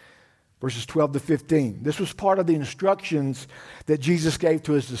 10, verses 12 to 15. This was part of the instructions that Jesus gave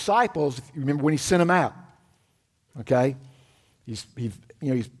to his disciples. If you remember when he sent them out. Okay? He's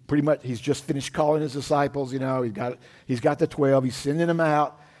just finished calling his disciples. He's got the 12. He's sending them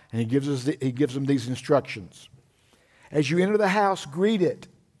out, and he gives them these instructions. As you enter the house, greet it.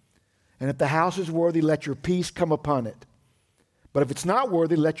 And if the house is worthy, let your peace come upon it. But if it's not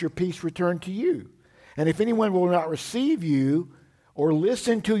worthy, let your peace return to you. And if anyone will not receive you or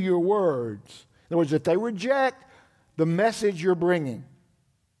listen to your words, in other words, if they reject the message you're bringing,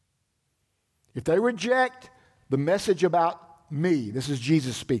 if they reject the message about me, this is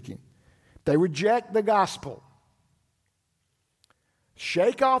Jesus speaking, if they reject the gospel,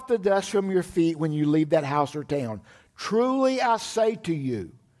 shake off the dust from your feet when you leave that house or town. Truly I say to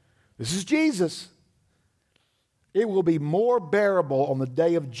you, this is Jesus, it will be more bearable on the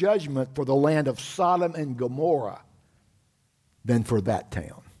day of judgment for the land of Sodom and Gomorrah than for that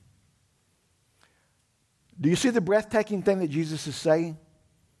town. Do you see the breathtaking thing that Jesus is saying?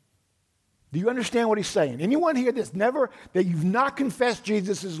 Do you understand what he's saying? Anyone here that you've not confessed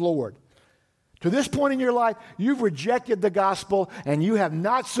Jesus as Lord, to this point in your life, you've rejected the gospel and you have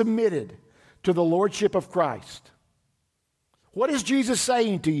not submitted to the lordship of Christ. What is Jesus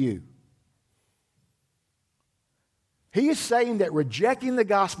saying to you? He is saying that rejecting the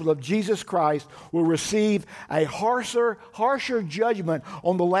gospel of Jesus Christ will receive a harsher judgment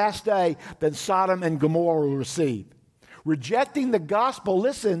on the last day than Sodom and Gomorrah will receive. Rejecting the gospel,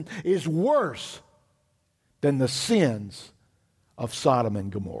 listen, is worse than the sins of Sodom and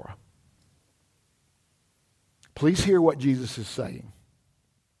Gomorrah. Please hear what Jesus is saying.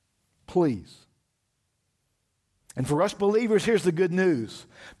 Please. And for us believers, here's the good news.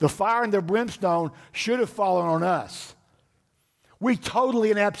 The fire and the brimstone should have fallen on us. We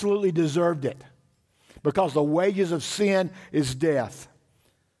totally and absolutely deserved it because the wages of sin is death.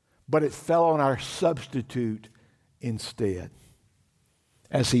 But it fell on our substitute instead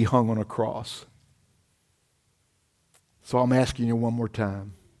as he hung on a cross. So I'm asking you one more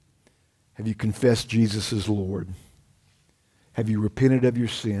time. Have you confessed Jesus as Lord? Have you repented of your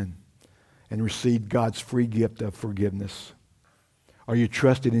sin and received God's free gift of forgiveness? Are you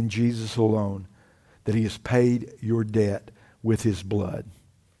trusting in Jesus alone, that he has paid your debt with his blood?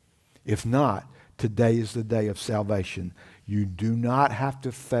 If not, today is the day of salvation. You do not have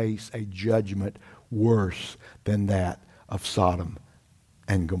to face a judgment worse than that of Sodom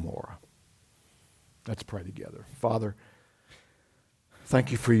and Gomorrah. Let's pray together. Father,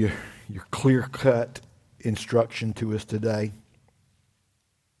 thank you for your clear-cut instruction to us today.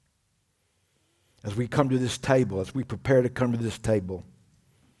 As we come to this table, as we prepare to come to this table,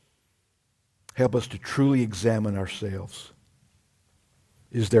 help us to truly examine ourselves.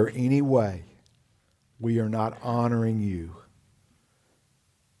 Is there any way we are not honoring you?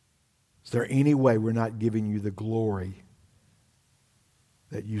 Is there any way we're not giving you the glory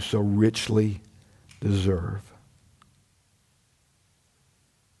that you so richly deserve?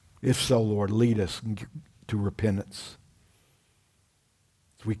 If so, Lord, lead us to repentance.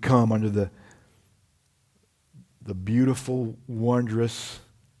 As we come under the beautiful, wondrous,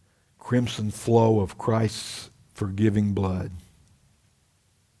 crimson flow of Christ's forgiving blood.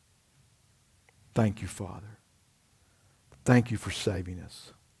 Thank you, Father. Thank you for saving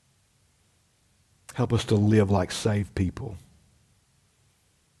us. Help us to live like saved people.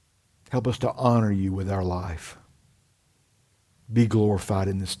 Help us to honor you with our life. Be glorified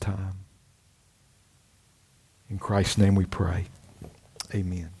in this time. In Christ's name we pray.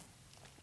 Amen.